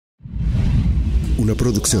una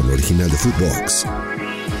producción original de Footbox.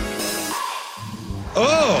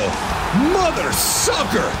 ¡Oh! ¡Mother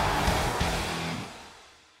Sucker!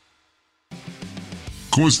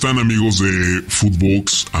 ¿Cómo están, amigos de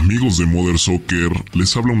Footbox, amigos de Mother Soccer?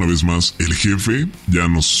 Les habla una vez más el jefe. Ya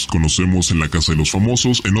nos conocemos en la Casa de los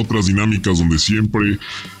Famosos, en otras dinámicas donde siempre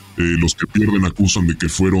los que pierden acusan de que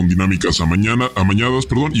fueron dinámicas amañadas,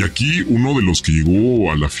 y aquí uno de los que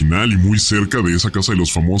llegó a la final y muy cerca de esa Casa de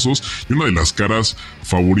los Famosos, y una de las caras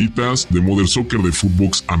favoritas de Mother Soccer de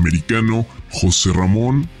Footbox americano, José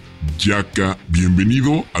Ramón Yaca.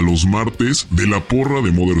 Bienvenido a los martes de la porra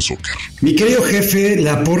de Mother Soccer. Mi querido jefe,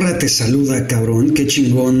 la porra te saluda, cabrón. Qué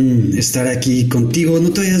chingón estar aquí contigo.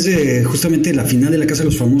 No te vayas de justamente la final de la Casa de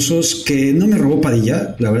los Famosos, que no me robó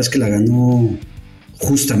Padilla. La verdad es que la ganó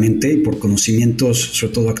justamente por conocimientos,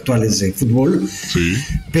 sobre todo actuales, de fútbol. Sí.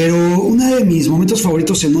 Pero uno de mis momentos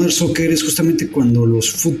favoritos en Mother Soccer es justamente cuando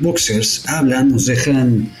los footboxers hablan, nos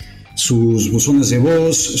dejan sus buzones de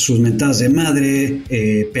voz, sus mentadas de madre,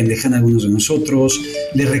 pendejan a algunos de nosotros,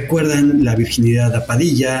 le recuerdan la virginidad a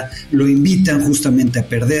Padilla, lo invitan justamente a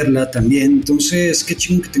perderla también. Entonces, qué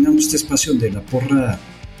chingón que tengamos este espacio donde la porra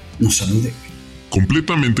nos salude.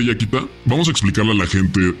 Completamente, Yaquita. Vamos a explicarle a la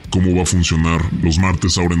gente cómo va a funcionar los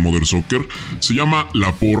martes ahora en Mother Soccer. Se llama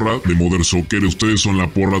La Porra de Mother Soccer. Ustedes son la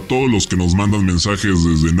porra. Todos los que nos mandan mensajes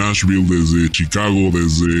desde Nashville, desde Chicago,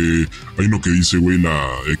 desde... Hay uno que dice, güey,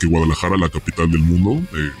 que Guadalajara, la capital del mundo.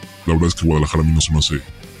 La verdad es que Guadalajara a mí no se me hace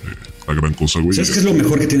la gran cosa, güey. ¿Sabes qué es lo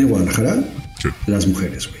mejor que tiene Guadalajara? ¿Qué? Las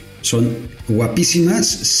mujeres, güey. Son guapísimas.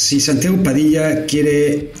 Si Santiago Padilla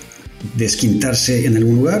quiere desquintarse en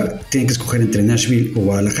algún lugar, tienen que escoger entre Nashville o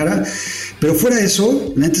Guadalajara. Pero fuera de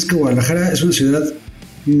eso, la neta es que Guadalajara es una ciudad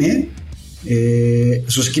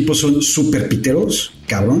sus equipos son súper piteros,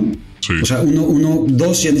 cabrón. Sí. O sea,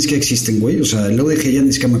 dos ya ni siquiera existen, güey. O sea, el ODG ya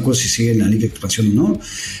ni siquiera me acuerdo si sigue en la Liga de Expansión o no.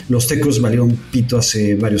 Los Tecos valieron pito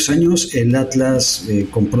hace varios años. El Atlas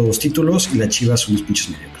compró 2 títulos y la Chivas son unos pinches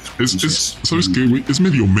mediocres. ¿Sabes qué, güey? Es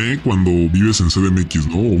medio cuando vives en CDMX,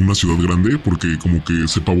 ¿no? O una ciudad grande, porque como que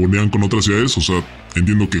se pavonean con otras ciudades. O sea,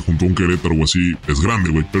 entiendo que junto a un Querétaro o así es grande,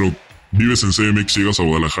 güey. Pero vives en CDMX, llegas a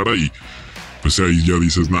Guadalajara y pues ahí ya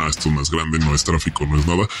dices, esto no es grande, no es tráfico, no es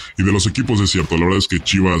nada. Y de los equipos es cierto, la verdad es que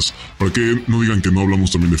Chivas, para que no digan que no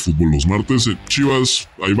hablamos también de fútbol los martes, Chivas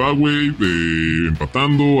ahí va, güey,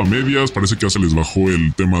 empatando a medias, parece que ya se les bajó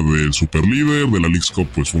el tema del superlíder, de la Leagues Cup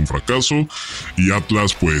pues fue un fracaso, y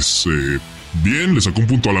Atlas pues bien, le sacó un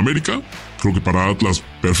punto al América. Creo que para Atlas,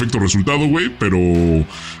 perfecto resultado, güey, pero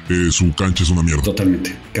su cancha es una mierda.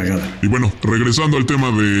 Totalmente, cagada. Y bueno, regresando al tema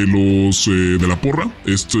de de la porra,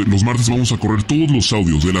 los martes vamos a correr todos los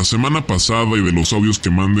audios de la semana pasada y de los audios que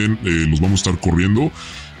manden, los vamos a estar corriendo.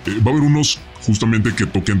 Va a haber unos justamente que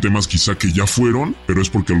toquen temas quizá que ya fueron, pero es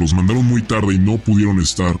porque los mandaron muy tarde y no pudieron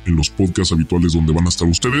estar en los podcasts habituales donde van a estar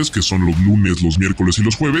ustedes, que son los lunes, los miércoles y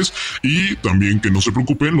los jueves. Y también que no se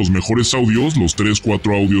preocupen, los mejores audios, los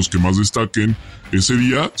 3-4 audios que más destaquen ese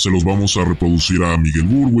día, se los vamos a reproducir a Miguel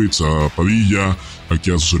Gurwitz, a Padilla, aquí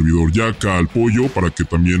a su servidor Yaca, al Pollo, para que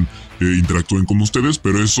también interactúen con ustedes.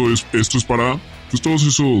 Pero esto es para pues todos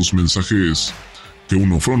esos mensajes que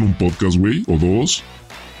fueron un podcast, güey, o dos,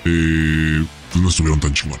 pues no estuvieron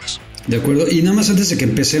tan chingones. De acuerdo, y nada más antes de que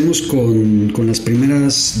empecemos con las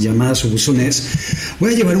primeras llamadas o buzones,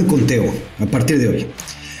 voy a llevar un conteo a partir de hoy.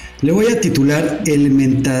 Le voy a titular el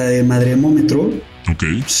mentademadremómetro. Ok.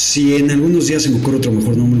 Si en algunos días se me ocurre otro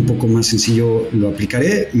mejor nombre un poco más sencillo, lo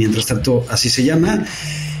aplicaré. Mientras tanto, así se llama.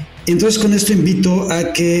 Entonces, con esto invito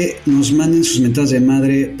a que nos manden sus mentadas de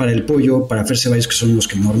madre para el Pollo, para Fer Ceballos, que son los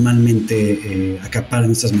que normalmente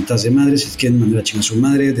acaparan estas mentadas de madre. Si quieren mandar a chingar a su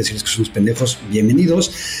madre, decirles que son unos pendejos,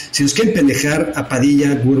 bienvenidos. Si nos quieren pendejar a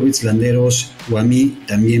Padilla, Gurwitz, Landeros o a mí,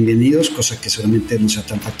 también bienvenidos, cosa que seguramente no sea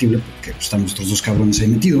tan factible porque están nuestros 2 cabrones ahí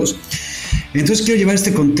metidos. Entonces quiero llevar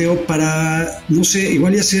este conteo para, no sé,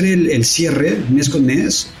 igual y hacer el cierre mes con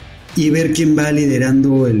mes y ver quién va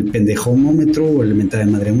liderando el pendejomómetro o el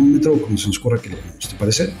mentademadremómetro, o como se nos ocurra que le llamemos. ¿Te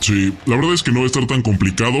parece? Sí, la verdad es que no va a estar tan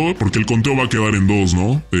complicado porque el conteo va a quedar en 2,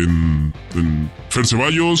 ¿no? En Fer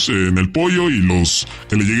Ceballos, en el Pollo y los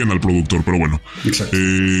que le lleguen al productor, pero bueno. Exacto.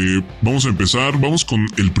 Vamos a empezar, vamos con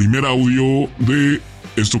el primer audio de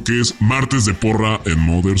esto que es Martes de Porra en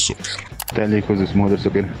Mother Soccer. ¿Qué tal, hijos de su Mother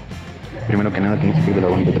Soccer? Primero que nada, tienes que ir de la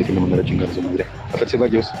bonita triste y mandar a chingar a su madre a Fer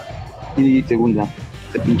Ceballos. Y segunda,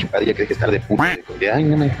 este pinche Padilla que deje estar de puta. Ay,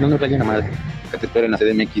 no rayen la madre. Que te espero en la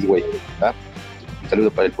CDMX, güey. ¿Va? Un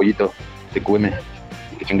saludo para el Pollito de QM.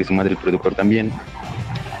 Que chingue su madre el productor también.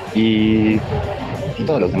 Y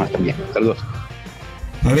todos los demás también. Saludos.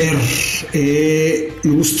 A ver,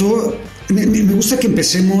 me gustó Me gusta que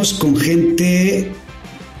empecemos con gente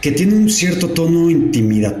que tiene un cierto tono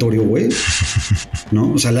intimidatorio, güey,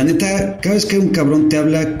 ¿no? O sea, la neta, cada vez que un cabrón te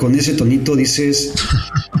habla con ese tonito, dices,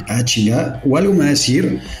 chinga, o algo me va a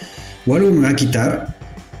decir, o algo me va a quitar,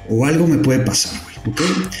 o algo me puede pasar, güey, ¿ok?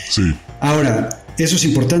 Sí. Ahora, eso es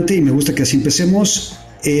importante y me gusta que así empecemos.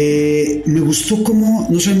 Me gustó cómo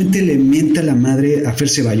no solamente le mienta la madre a Fer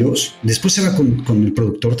Ceballos, después se va con el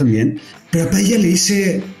productor también, pero a ella le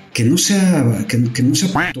dice que no sea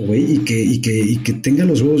puto, güey, y que tenga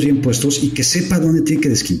los huevos bien puestos y que sepa dónde tiene que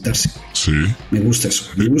desquintarse. Sí. Me gusta eso.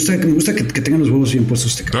 Me gusta que tengan los huevos bien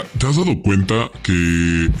puestos este cabrón. ¿Te has dado cuenta que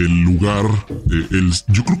el lugar,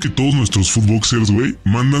 yo creo que todos nuestros footboxers, güey,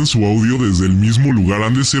 mandan su audio desde el mismo lugar?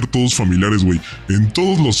 Han de ser todos familiares, güey. En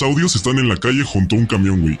todos los audios están en la calle junto a un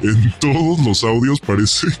camión, güey. En todos los audios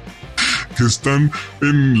parece que están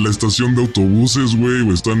en la estación de autobuses, güey,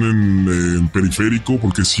 o están en periférico,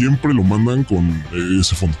 porque siempre lo mandan con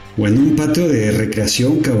ese fondo. O en un patio de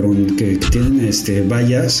recreación, cabrón, que tienen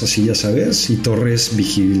vallas, así ya sabes, y torres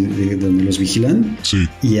donde los vigilan. Sí.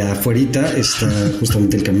 Y afuerita está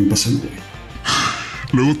justamente el camión pasando, güey.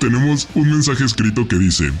 Luego tenemos un mensaje escrito que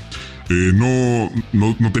dice...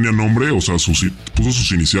 no tenía nombre, o sea, puso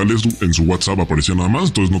sus iniciales en su WhatsApp, aparecía nada más,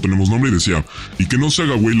 entonces no tenemos nombre y decía, y que no se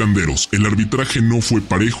haga güey Landeros, el arbitraje no fue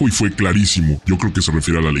parejo y fue clarísimo. Yo creo que se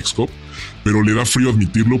refiere a la Leagues Cup, pero le da frío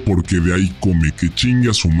admitirlo porque de ahí come, que chingue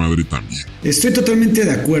a su madre también. Estoy totalmente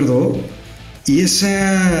de acuerdo. Y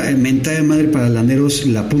esa mentada de madre para Landeros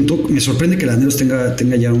la apunto. Me sorprende que Landeros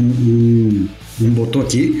tenga ya un voto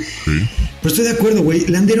aquí. Sí. Pero estoy de acuerdo, güey.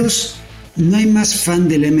 Landeros, no hay más fan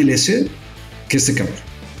del MLS que este cabrón.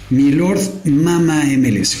 Mi Lord mama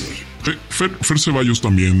MLS, güey. Fer Ceballos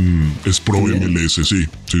también es pro MLS, sí,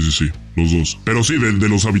 los dos. Pero sí, de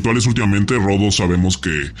los habituales últimamente, Rodo sabemos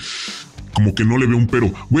que como que no le veo un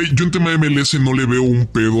pero. Güey, yo en tema de MLS no le veo un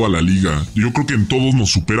pedo a la liga. Yo creo que en todos nos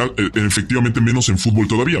supera, efectivamente menos en fútbol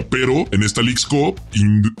todavía, pero en esta Leagues Cup,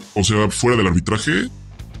 o sea, fuera del arbitraje,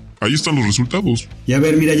 ahí están los resultados. Y a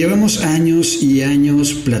ver, mira, llevamos años y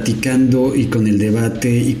años platicando y con el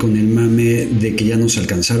debate y con el mame de que ya nos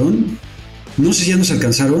alcanzaron. No sé si ya nos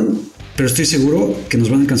alcanzaron, pero estoy seguro que nos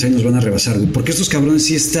van a alcanzar y nos van a rebasar, güey. Porque estos cabrones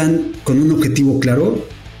sí están con un objetivo claro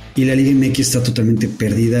y la Liga MX está totalmente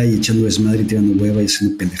perdida y echando desmadre y tirando hueva y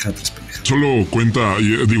haciendo pendejada tras pendejada. Solo cuenta,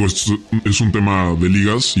 digo, esto es un tema de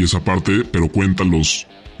ligas y esa parte, pero cuenta los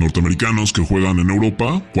norteamericanos que juegan en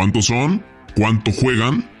Europa, cuántos son, cuánto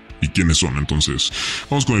juegan y quiénes son. Entonces,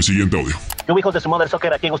 vamos con el siguiente audio. Yo, hijos de su Mother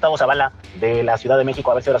Soccer, aquí Gustavo Zavala, de la Ciudad de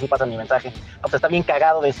México, a ver si ahora sí pasan mi mensaje. O sea, está bien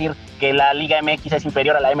cagado decir que la Liga MX es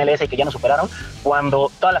inferior a la MLS y que ya nos superaron,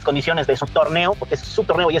 cuando todas las condiciones de su torneo, porque es su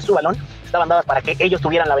torneo y es su balón, estaban dadas para que ellos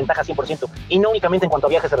tuvieran la ventaja 100%, y no únicamente en cuanto a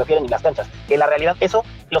viajes se refieren y las canchas, que la realidad, eso,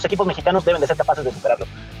 los equipos mexicanos deben de ser capaces de superarlo.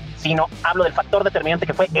 Sino hablo del factor determinante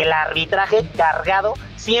que fue el arbitraje cargado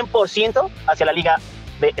 100% hacia la Liga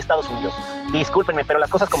de Estados Unidos. Discúlpenme, pero las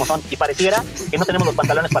cosas como son, y pareciera que no tenemos los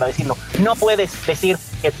pantalones para decirlo. No puedes decir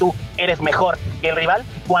que tú eres mejor que el rival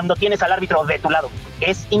cuando tienes al árbitro de tu lado.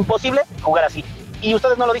 Es imposible jugar así. Y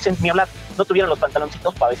ustedes no lo dicen ni hablar, no tuvieron los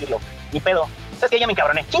pantaloncitos para decirlo. Ni pedo. ¿Sabes qué? Ya me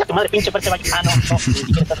encabroné. Chinga tu madre, pinche Fer Ceballos. No, ni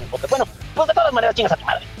siquiera estás en podcast. Bueno, pues de todas maneras chingas a tu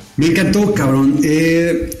madre. Me encantó, cabrón.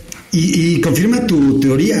 Y confirma tu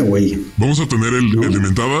teoría, güey. Vamos a tener el de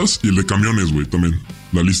mentadas y el de camiones, güey, también.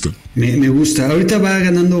 La lista. Me gusta. Ahorita va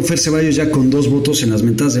ganando Fer Ceballos ya con 2 votos en las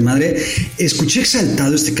mentadas de madre. Escuché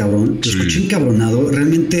exaltado este cabrón. Lo escuché encabronado.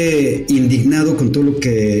 Realmente indignado con todo lo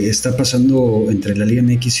que está pasando entre la Liga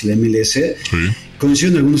MX y la MLS. Sí.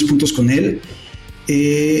 Coincido en algunos puntos con él.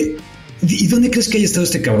 ¿Y dónde crees que haya estado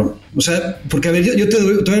este cabrón? O sea, porque a ver, yo te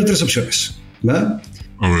voy a dar 3 opciones. ¿Va?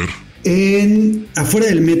 A ver. Afuera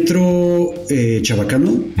del metro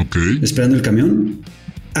Chabacano, esperando el camión.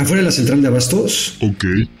 Afuera de la central de abastos,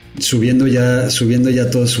 subiendo ya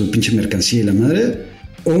toda su pinche mercancía y la madre.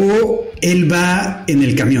 O él va en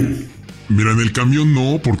el camión. Mira, en el camión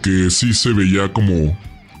no, porque sí se veía como...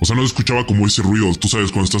 O sea, no se escuchaba como ese ruido. Tú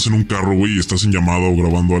sabes, cuando estás en un carro, güey, y estás en llamada o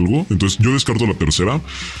grabando algo. Entonces yo descarto la tercera.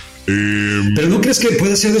 Pero ¿no crees que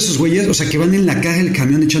puede ser de esos güeyes? O sea, que van en la caja del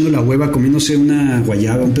camión echando la hueva, comiéndose una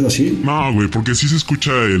guayaba, un pedo así. No, güey, porque sí se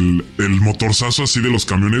escucha el motorzazo así de los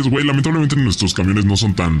camiones. Güey, lamentablemente nuestros camiones no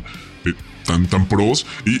son tan pros.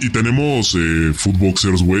 Y tenemos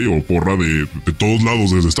footboxers, güey, o porra de todos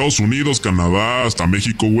lados, desde Estados Unidos, Canadá, hasta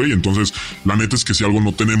México, güey. Entonces, la neta es que si algo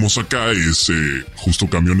no tenemos acá es justo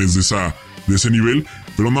camiones de ese nivel.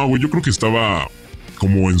 Pero no, güey, yo creo que estaba...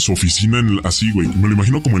 como en su oficina, así, güey. Me lo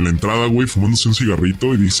imagino como en la entrada, güey, fumándose un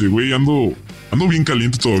cigarrito y dice, güey, ando bien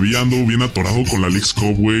caliente todavía, ando bien atorado con la Leagues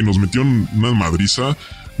Cup, güey. Nos metieron una madriza.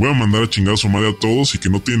 voy a mandar a chingar a su madre a todos y que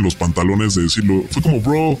no tienen los pantalones de decirlo. Fue como,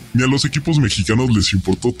 bro, ni a los equipos mexicanos les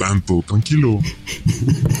importó tanto, tranquilo.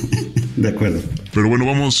 De acuerdo. Pero bueno,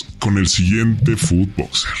 vamos con el siguiente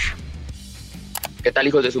Footboxer. ¿Qué tal,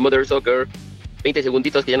 hijos de su Mother Soccer? 20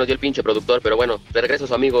 segunditos que ya nos dio el pinche productor, pero bueno, de regreso a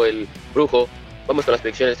su amigo el Brujo. Vamos con las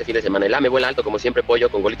predicciones este fin de semana. El AME vuela alto como siempre, pollo,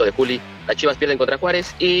 con golito de Juli. Las Chivas pierden contra Juárez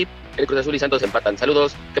y el Cruz Azul y Santos empatan.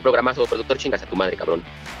 Saludos, qué programazo, productor, chingas a tu madre, cabrón.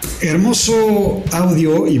 Hermoso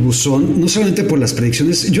audio y buzón, no solamente por las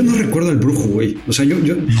predicciones. Yo no recuerdo al Brujo, güey. O sea, yo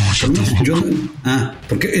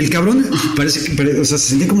porque el cabrón parece que, o sea, se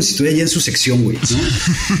sentía como si estuviera ya en su sección, güey,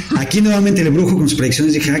 ¿no? Aquí nuevamente el Brujo con sus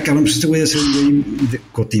predicciones, dije, cabrón, pues este güey va a ser un güey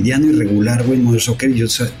cotidiano y regular, güey, en Modern Soccer, y yo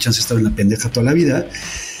chance estaba en la pendeja toda la vida.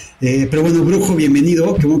 Pero bueno, Brujo,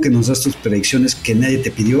 bienvenido. Qué bueno que nos das tus predicciones que nadie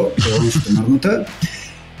te pidió, pero vamos a tomar nota.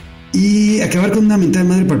 Y acabar con una mentada de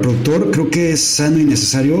madre para el productor, creo que es sano y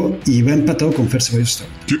necesario, y va empatado con Fer Ceballos.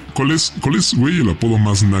 ¿Cuál es, güey, el apodo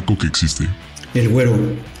más naco que existe? El güero,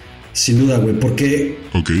 sin duda, güey, porque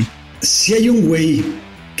si hay un güey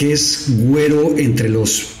que es güero entre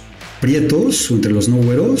los prietos o entre los no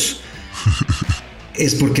güeros,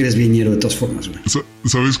 es porque eres viñero de todas formas, güey.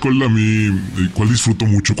 ¿Sabes cuál disfruto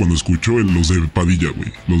mucho cuando escucho? Los de Padilla,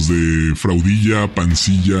 güey. Los de Fraudilla,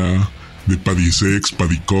 Pancilla, de Padisex,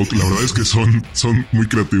 Padicoc. La verdad es que son muy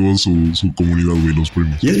creativos su comunidad, güey, los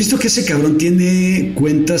primos. ¿Y has visto que ese cabrón tiene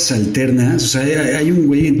cuentas alternas? O sea, hay un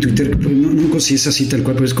güey en Twitter, no sé si es así tal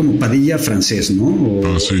cual, pero es como Padilla francés, ¿no?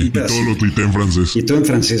 Sí, y todo lo tuitea en francés. Y todo en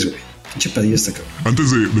francés, güey. Pinche Padilla está cabrón.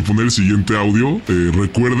 Antes de poner el siguiente audio,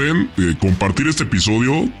 recuerden compartir este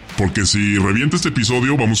episodio, porque si revienta este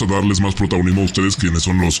episodio, vamos a darles más protagonismo a ustedes, quienes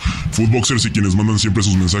son los Footboxers y quienes mandan siempre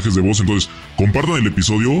sus mensajes de voz. Entonces, compartan el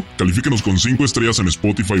episodio, califíquenos con 5 estrellas en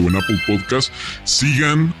Spotify o en Apple Podcast,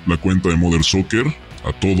 sigan la cuenta de Modern Soccer,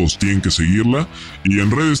 a todos tienen que seguirla, y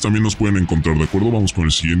en redes también nos pueden encontrar, ¿de acuerdo? Vamos con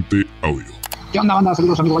el siguiente audio. ¿Qué onda, banda?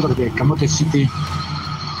 Saludos, amigos de Camote City.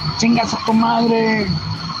 ¡Chingas a tu madre!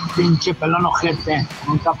 Pinche pelón ojete,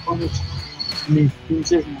 nunca pones mis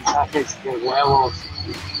pinches mensajes de huevos,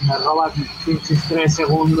 me robas mis pinches 3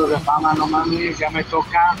 segundos de fama, no mames, ya me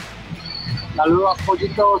toca. Saludos,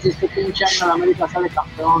 pollitos, este pinche año de América sale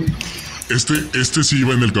campeón. Este sí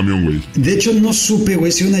iba en el camión, güey. De hecho, no supe,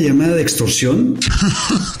 güey, si era una llamada de extorsión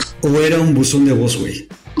o era un buzón de voz, güey.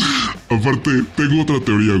 Aparte, tengo otra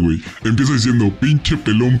teoría, güey. Empieza diciendo, pinche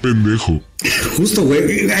pelón pendejo. Justo,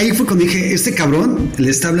 güey. Ahí fue cuando dije, este cabrón le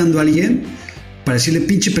está hablando a alguien para decirle,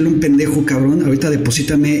 pinche pelón pendejo, cabrón. Ahorita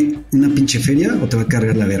deposítame una pinche feria o te va a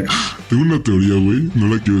cargar la verga. Tengo una teoría, güey.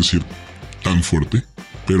 No la quiero decir tan fuerte,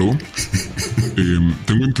 pero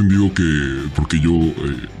tengo entendido que, porque yo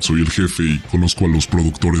soy el jefe y conozco a los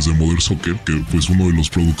productores de Modern Soccer, que pues uno de los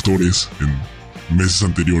productores en meses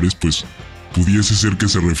anteriores, pues pudiese ser que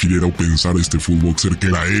se refiriera o pensara este Footboxer que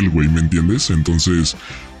era él, güey, ¿me entiendes? Entonces,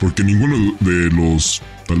 porque ninguno de los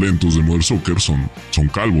talentos de Modern Soccer son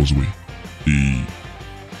calvos, güey. Y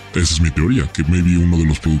esa es mi teoría, que maybe uno de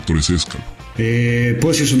los productores es calvo.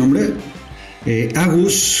 ¿Puedo decir su nombre?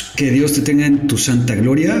 Agus, que Dios te tenga en tu santa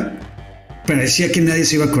gloria. Parecía que nadie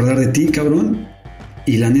se iba a acordar de ti, cabrón.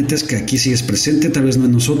 Y la neta es que aquí sigues presente, tal vez no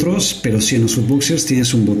en nosotros, pero sí en los Footboxers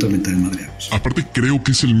tienes un voto de mental de madre. Aparte, creo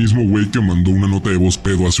que es el mismo güey que mandó una nota de voz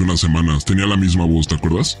pedo hace unas semanas. Tenía la misma voz, ¿te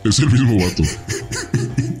acuerdas? Es el mismo vato.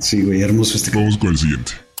 Sí, güey, hermoso este. Vamos con el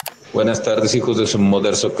siguiente. Buenas tardes, hijos de su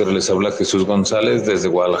Modern Soccer. Les habla Jesús González desde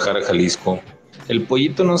Guadalajara, Jalisco. El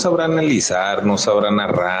pollito no sabrá analizar, no sabrá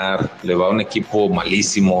narrar. Le va a un equipo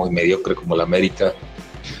malísimo y mediocre como la América.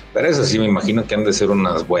 Pero eso sí, me imagino que han de ser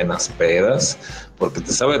unas buenas pedas, porque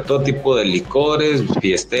te sabe todo tipo de licores,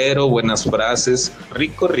 fiestero, buenas frases,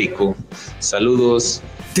 rico, rico. Saludos.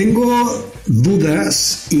 Tengo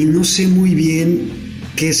dudas y no sé muy bien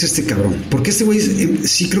qué es este cabrón, porque este güey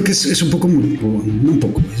sí creo que es un poco, no un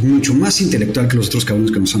poco, es mucho más intelectual que los otros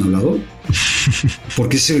cabrones que nos han hablado,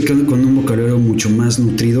 porque se ve con un vocabulario mucho más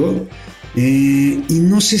nutrido. Y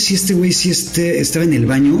no sé si este güey estaba en el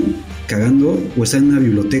baño cagando, o estaba en una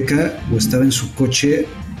biblioteca, o estaba en su coche.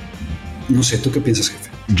 No sé, ¿tú qué piensas, jefe?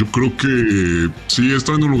 Yo creo que sí,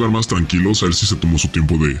 estaba en un lugar más tranquilo. O sea, él sí se tomó su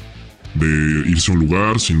tiempo de irse a un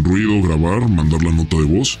lugar sin ruido, grabar, mandar la nota de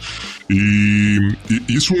voz. Y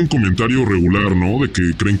hizo un comentario regular, ¿no? De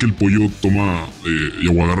que creen que el pollo toma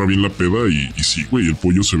o agarra bien la peda. Y sí, güey, el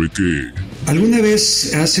pollo se ve que... ¿Alguna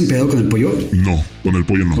vez has empedado con el pollo? No, con el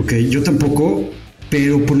pollo no. Ok, yo tampoco,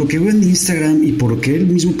 pero por lo que veo en Instagram y por lo que él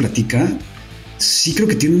mismo platica, sí creo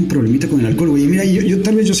que tiene un problemita con el alcohol, güey. Mira, yo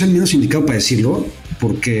tal vez yo sea el menos indicado para decirlo,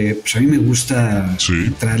 porque pues, a mí me gusta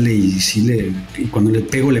entrarle y cuando le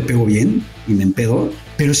pego bien y me empedo.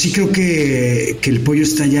 Pero sí creo que el pollo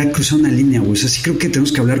está ya cruzando una línea, güey. O sea, sí creo que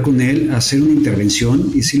tenemos que hablar con él, hacer una intervención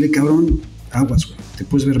y decirle, cabrón, aguas, güey, te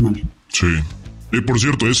puedes ver mal. Sí. Por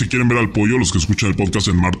cierto, si quieren ver al pollo, los que escuchan el podcast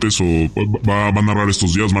en martes va a narrar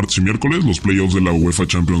estos días, martes y miércoles, los playoffs de la UEFA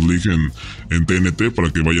Champions League en TNT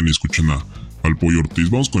para que vayan y escuchen al pollo Ortiz.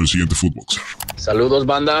 Vamos con el siguiente Footboxer. Saludos,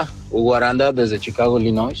 banda. Hugo Aranda desde Chicago,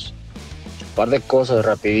 Illinois. Un par de cosas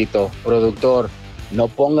rapidito. Productor, no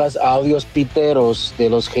pongas audios piteros de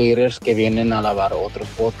los haters que vienen a lavar otros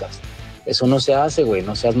podcasts. Eso no se hace, güey.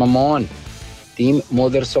 No seas mamón. Team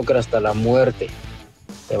Mother Soccer hasta la muerte.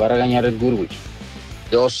 Te va a regañar el Gurwitz.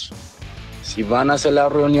 2. Si van a hacer la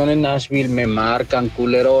reunión en Nashville, me marcan,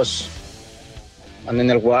 culeros. Manden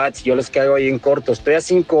el WhatsApp, yo les caigo ahí en corto. Estoy a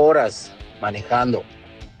 5 horas manejando.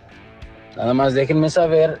 Nada más déjenme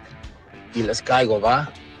saber y les caigo,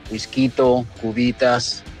 ¿va? Whiskito,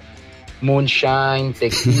 cubitas, moonshine,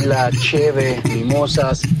 tequila, cheve,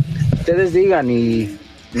 mimosas. Ustedes digan y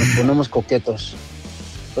nos ponemos coquetos.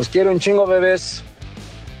 Los quiero un chingo, bebés.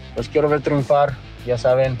 Los quiero ver triunfar. Ya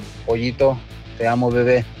saben, pollito. Te amo,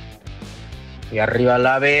 bebé. Y arriba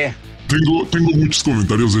la B. Tengo muchos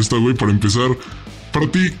comentarios de esta, güey. Para empezar, para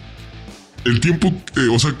ti, el tiempo,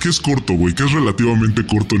 o sea, ¿qué es corto, güey? ¿Qué es relativamente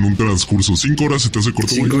corto en un transcurso? ¿5 horas se te hace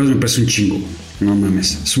corto, güey? 5 horas me parece un chingo, güey. No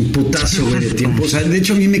mames. Es un putazo, güey, de tiempo. O sea, de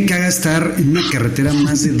hecho, a mí me caga estar en una carretera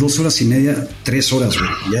más de 2 horas y media, 3 horas,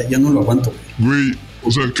 güey. Ya no lo aguanto, güey. Güey, o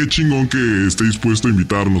sea, qué chingón que esté dispuesto a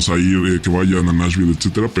invitarnos a ir, que vayan a Nashville,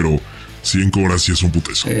 etcétera, pero 5 horas sí es un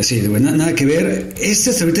putezo. Sí, güey, nada que ver.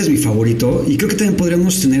 Este hasta ahorita es mi favorito y creo que también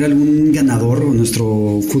podríamos tener algún ganador o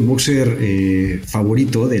nuestro footboxer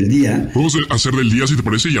favorito del día. Vamos a hacer del día, si te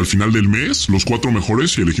parece, y al final del mes, los 4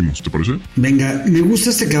 mejores y elegimos, ¿te parece? Venga, me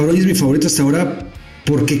gusta este cabrón y es mi favorito hasta ahora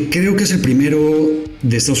porque creo que es el primero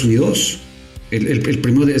de Estados Unidos. El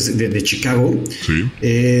primero de Chicago. Sí.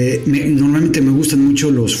 Normalmente me gustan mucho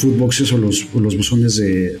los footboxers o los buzones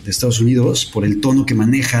de Estados Unidos por el tono que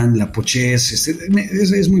manejan, la pochez.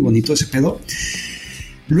 Es muy bonito ese pedo.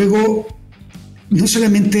 Luego, no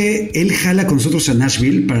solamente él jala con nosotros a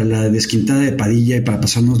Nashville para la desquintada de Padilla y para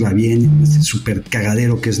pasárnosla bien, este súper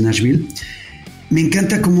cagadero que es Nashville. Me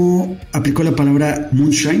encanta cómo aplicó la palabra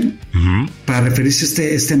moonshine para referirse a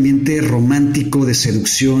este ambiente romántico de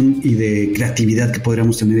seducción y de creatividad que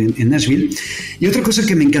podríamos tener en Nashville. Y otra cosa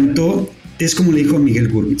que me encantó es como le dijo a Miguel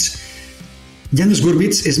Gurwitz. Ya no es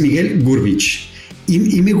Gurwitz, es Miguel Gurwitz.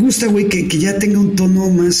 Y me gusta, güey, que ya tenga un tono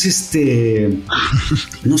más,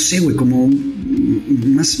 no sé, güey, como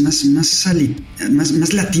más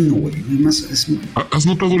latino, güey. ¿Has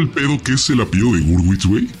notado el pedo que es el apellido de Gurwitz,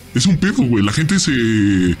 güey? Es un pedo, güey. La gente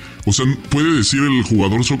o sea, puede decir el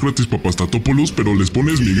jugador Sócrates Papastatopoulos, pero les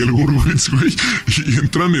pones Miguel Gurwitz, güey, y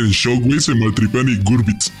entran en shock, güey, se maltripean y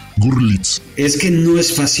Gurwitz. Es que no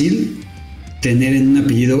es fácil tener en un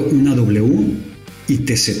apellido una W y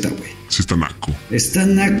TZ, güey. Sí, está naco. Está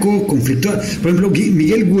naco, conflictuado. Por ejemplo,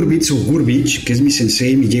 Miguel Gurwitz o Gurvich, que es mi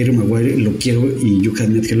sensei, mi Jerry Maguire, lo quiero, y You Had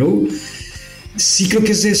Met Hello. Sí creo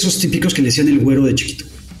que es de esos típicos que le decían el güero de chiquito.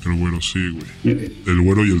 El güero, sí, güey. El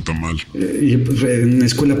güero y el tamal. Y pues, en la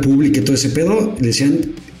escuela pública y todo ese pedo, le decían,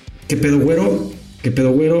 ¿qué pedo güero? ¿Qué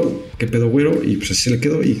pedo güero? ¿Qué pedo güero? Y pues así se le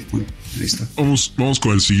quedó y bueno, ahí está. Vamos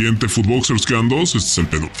con el siguiente Footboxers, quedan 2, este es el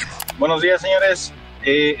penúltimo. Buenos días, señores.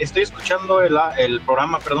 Estoy escuchando el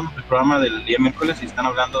programa del día miércoles y están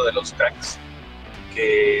hablando de los cracks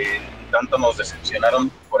que tanto nos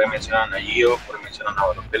decepcionaron. Por ahí mencionan a Gio, por ahí mencionan a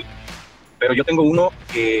Balotel. Pero yo tengo uno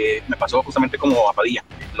que me pasó justamente como a Padilla.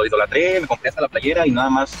 Lo idolatré, me compré hasta la playera y nada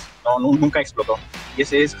más, nunca explotó. Y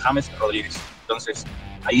ese es James Rodríguez. Entonces,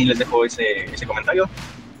 ahí les dejo ese comentario.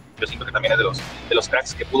 Yo siento que también es de los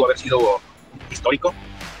cracks que pudo haber sido histórico,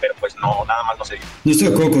 pero pues no, nada más no se dio. No estoy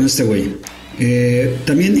de acuerdo con este güey.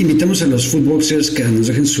 También invitamos a los footboxers que nos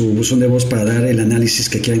dejen su buzón de voz para dar el análisis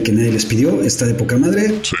que quieran que nadie les pidió. Está de poca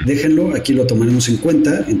madre, sí. Déjenlo, aquí lo tomaremos en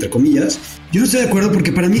cuenta, entre comillas. Yo no estoy de acuerdo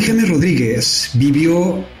porque para mí James Rodríguez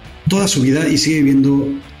vivió toda su vida y sigue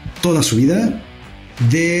viviendo toda su vida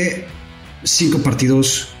de 5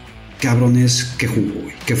 partidos cabrones que jugó,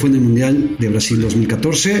 güey. Que fue en el Mundial de Brasil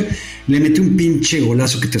 2014. Le metió un pinche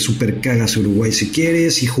golazo que te super cagas a Uruguay si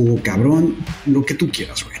quieres y jugó cabrón, lo que tú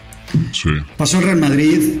quieras, güey. Sí. Pasó al Real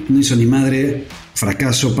Madrid, no hizo ni madre,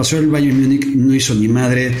 fracaso. Pasó al Bayern Múnich, no hizo ni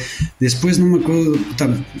madre. Después no me acuerdo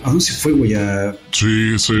a dónde se fue, güey, a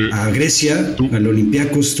Grecia, al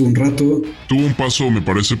Olympiacos estuvo un rato. Tuvo un paso, me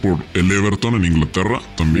parece, por el Everton en Inglaterra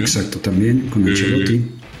también. Exacto, también con Ancelotti.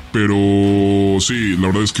 Pero sí, la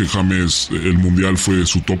verdad es que James, el mundial fue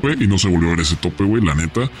su tope y no se volvió a ver ese tope, güey, la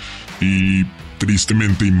neta. Y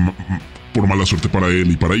tristemente y por mala suerte para él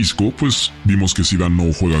y para Isco, pues vimos que Zidane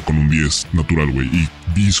no juega con un 10 natural, güey. Y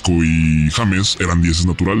Isco y James eran 10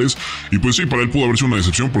 naturales. Y pues sí, para él pudo haber sido una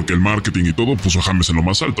decepción porque el marketing y todo puso a James en lo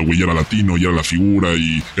más alto, güey. Ya era latino, ya era la figura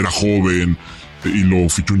y era joven. Y lo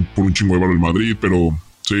fichó por un chingo de varo el Madrid, pero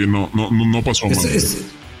sí, no pasó mal.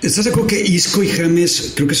 ¿Estás de acuerdo que Isco y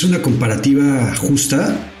James creo que es una comparativa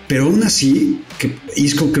justa? Pero aún así, que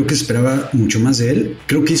Isco creo que esperaba mucho más de él.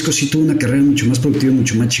 Creo que Isco sí tuvo una carrera mucho más productiva y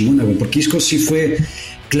mucho más chingona, güey. Porque Isco sí fue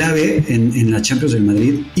clave en la Champions del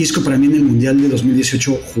Madrid. Isco para mí en el Mundial de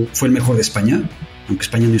 2018 fue el mejor de España, aunque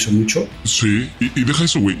España no hizo mucho. Sí, y deja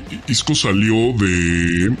eso, güey. Isco salió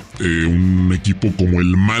de un equipo como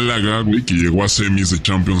el Málaga, güey, que llegó a semis de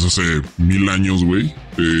Champions hace 1000 años, güey.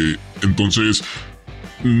 Entonces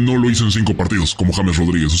no lo hizo en 5 partidos como James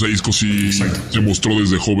Rodríguez. O sea, Isco sí se mostró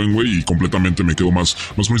desde joven, güey, y completamente me quedo más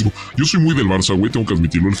con Isco. Yo soy muy del Barça, güey, tengo que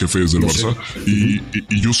admitirlo, el jefe es del Barça. Y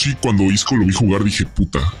yo sí, cuando Isco lo vi jugar, dije,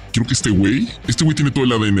 puta, quiero que este güey tiene todo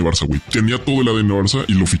el ADN Barça, güey. Tenía todo el ADN Barça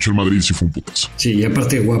y lo fichó el Madrid y sí fue un putazo. Sí, y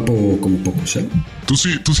aparte guapo como pocos, ¿eh? Tú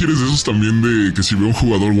sí eres de esos también de que si ve a un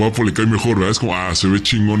jugador guapo le cae mejor, ¿verdad? Es como, se ve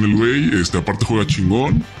chingón el güey, aparte juega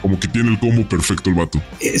chingón, como que tiene el combo perfecto el vato.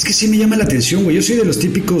 Es que sí me llama la atención, güey. Yo soy de los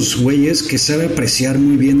típicos güeyes que sabe apreciar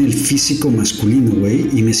muy bien el físico masculino, güey,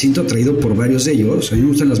 y me siento atraído por varios de ellos. A mí me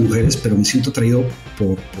gustan las mujeres, pero me siento atraído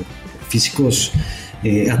por físicos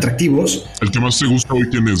atractivos. ¿El que más te gusta hoy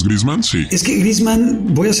quién es? ¿Griezmann? Sí. Es que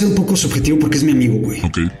Griezmann, voy a ser un poco subjetivo porque es mi amigo, güey.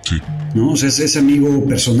 Ok, sí. ¿No? O sea, es amigo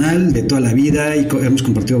personal de toda la vida y hemos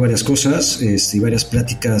compartido varias cosas y varias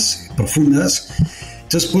pláticas profundas.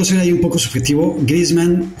 Entonces puedo ser ahí un poco subjetivo.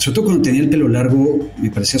 Griezmann, sobre todo cuando tenía el pelo largo, me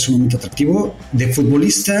parecía sumamente atractivo. De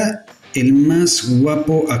futbolista, el más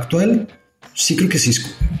guapo actual, sí creo que es Isco.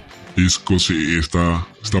 Isco, sí, está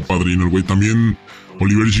padrino el güey. También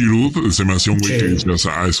Oliver Giroud se me hacía un güey que decías,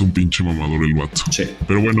 es un pinche mamador el vato. Sí.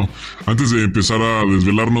 Pero bueno, antes de empezar a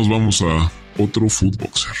desvelarnos, vamos a otro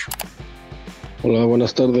footboxer. Hola,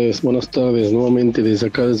 buenas tardes, nuevamente desde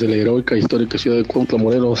acá, desde la heroica histórica ciudad de Cuautla,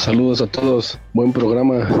 Morelos. Saludos a todos, buen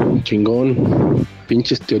programa, chingón,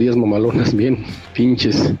 pinches teorías mamalonas, bien,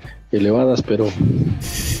 pinches elevadas, pero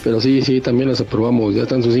sí, también las aprobamos, ya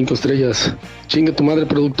están sus 5 estrellas. Chinga tu madre,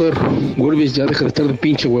 productor, Gurwitz, ya deja de estar de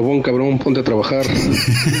pinche huevón, cabrón, ponte a trabajar.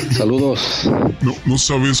 Saludos. No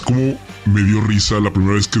sabes cómo me dio risa la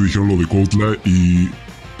primera vez que dijeron lo de Cuautla y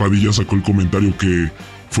Padilla sacó el comentario que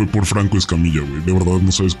fue por Franco Escamilla, güey. De verdad, no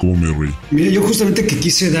sabes cómo me reí. Mira, yo justamente que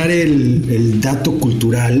quise dar el dato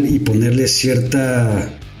cultural y ponerle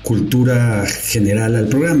cierta cultura general al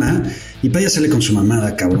programa, y Paya sale con su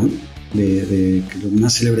mamada, cabrón, de que lo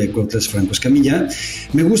más célebre de Cuautla es Franco Escamilla.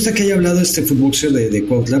 Me gusta que haya hablado este footboxer de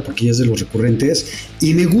Cuautla, porque ya es de los recurrentes,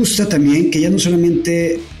 y me gusta también que ya no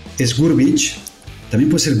solamente es Gurwitz, también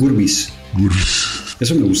puede ser Gurwitz.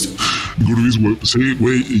 Eso me gusta. Gurwitz, güey, sí,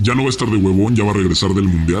 güey, ya no va a estar de huevón, ya va a regresar del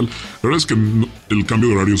mundial. La verdad es que el cambio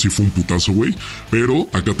de horario sí fue un putazo, güey. Pero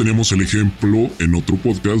acá teníamos el ejemplo en otro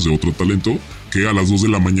podcast de otro talento que a las 2 de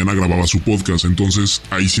la mañana grababa su podcast. Entonces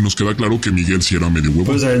ahí sí nos queda claro que Miguel sí era medio huevón.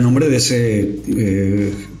 ¿Puedes dar el nombre de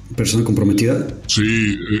ese persona comprometida?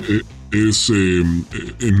 Sí,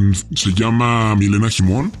 se llama Milena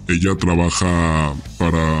Jimón. Ella trabaja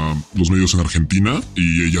para los medios en Argentina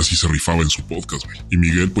y ella sí se rifaba en su podcast, güey. Y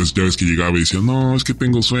Miguel, pues ya ves que llegaba y decía, no, es que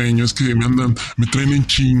tengo sueño, es que me traen en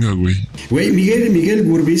chinga, güey. Güey, Miguel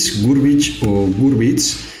Gurwitz o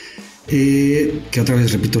Gurwitz, que otra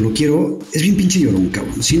vez repito, lo quiero, es bien pinche llorón,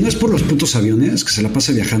 cabrón. Si no es por los putos aviones que se la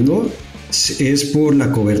pasa viajando, es por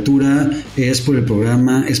la cobertura, es por el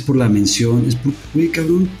programa, es por la mención, es por... Güey,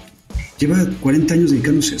 cabrón, lleva 40 años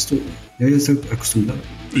dedicándose a esto, ya está acostumbrado.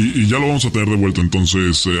 Y ya lo vamos a tener de vuelta,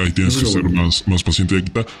 entonces ahí tienes que ser más paciente.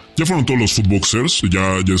 Ya fueron todos los footboxers,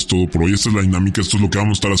 ya es todo por hoy. Esta es la dinámica, esto es lo que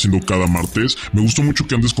vamos a estar haciendo cada martes. Me gustó mucho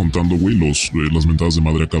que andes contando, güey, las mentadas de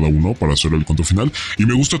madre a cada uno para hacer el conto final. Y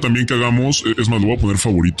me gusta también que hagamos, es más, lo voy a poner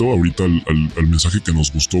favorito ahorita al mensaje que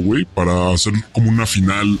nos gustó, güey, para hacer como una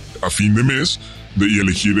final a fin de mes. Y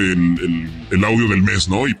elegir el audio del mes,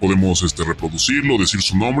 ¿no? Y podemos reproducirlo, decir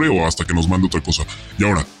su nombre o hasta que nos mande otra cosa. Y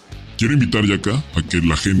ahora, quiero invitar ya acá a que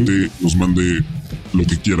la gente nos mande lo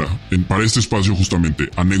que quiera para este espacio, justamente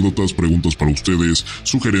anécdotas, preguntas para ustedes,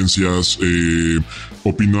 sugerencias,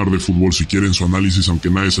 opinar de fútbol si quieren, su análisis aunque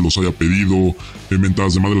nadie se los haya pedido,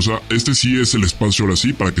 mentadas de madre. O sea, este sí es el espacio ahora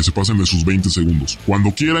sí para que se pasen de sus 20 segundos.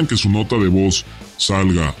 Cuando quieran que su nota de voz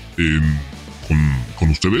salga en con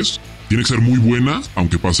ustedes. Tiene que ser muy buena,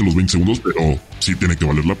 aunque pase los 20 segundos, pero sí tiene que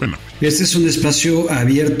valer la pena. Este es un espacio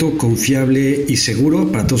abierto, confiable y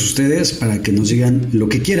seguro para todos ustedes, para que nos digan lo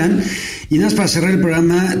que quieran. Y nada más para cerrar el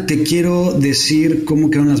programa, te quiero decir cómo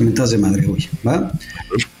quedaron las mentadas de madre hoy, ¿va?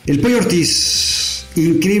 El Pollo Ortiz,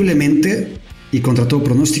 increíblemente, y contra todo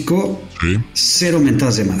pronóstico, sí. 0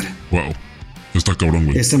 mentadas de madre. Wow. Está cabrón,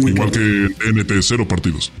 güey. Está muy igual cabrón. Que NT, 0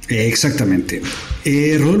 partidos. Exactamente.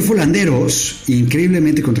 Rodolfo Landeros,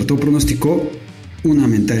 increíblemente contra todo pronóstico, 1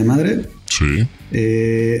 mentada de madre. Sí.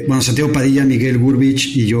 Bueno, Santiago Padilla, Miguel Gurwitz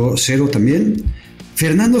y yo 0 también.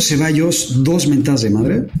 Fernando Ceballos, 2 mentadas de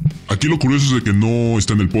madre. Aquí lo curioso es de que no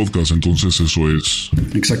está en el podcast, entonces eso es...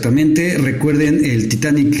 Exactamente. Recuerden, el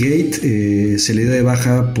Titanic Gate se le dio de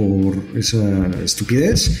baja por esa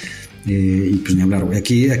estupidez. Y pues ni hablar, güey.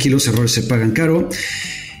 Aquí los errores se pagan caro.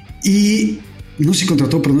 Y no sé si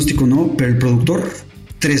contrató pronóstico o no, pero el productor,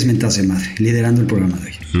 3 mentadas de madre, liderando el programa de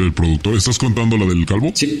hoy. ¿El productor? ¿Estás contando la del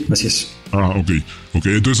calvo? Sí, así es. Ah, ok.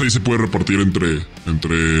 Entonces ahí se puede repartir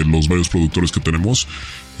entre los varios productores que tenemos.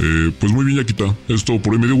 Pues muy bien, Yaquita. Esto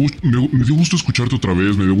por ahí me dio gusto escucharte otra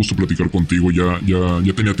vez, me dio gusto platicar contigo. Ya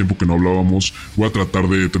tenía tiempo que no hablábamos. Voy a tratar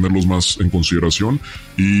de tenerlos más en consideración.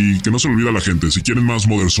 Y que no se le olvide a la gente, si quieren más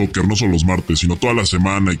Mother Soccer, no solo los martes, sino toda la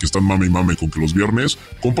semana y que están mame y mame con que los viernes,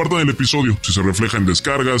 compartan el episodio. Si se refleja en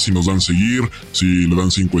descargas, si nos dan seguir, si le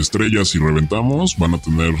dan 5 estrellas y reventamos, van a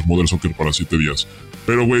tener Mother Soccer para 7 días.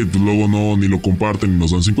 Pero, güey, pues luego no, ni lo comparten ni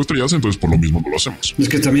nos dan 5 estrellas, entonces por lo mismo no lo hacemos. Es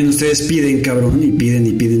que también ustedes piden, cabrón, y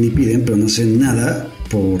piden, pero no hacen nada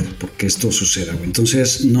porque esto suceda, güey.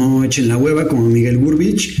 Entonces, no echen la hueva como Miguel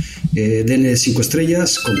Gurwitz, denle 5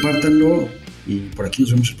 estrellas, compártanlo, y por aquí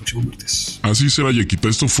nos vemos el próximo martes. Así será, Yaquita.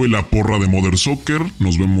 Esto fue la porra de Mother Soccer.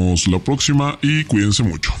 Nos vemos la próxima y cuídense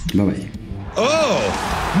mucho. Bye bye. Oh,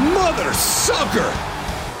 Mother Soccer.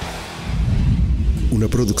 Una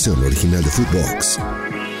producción original de Footbox.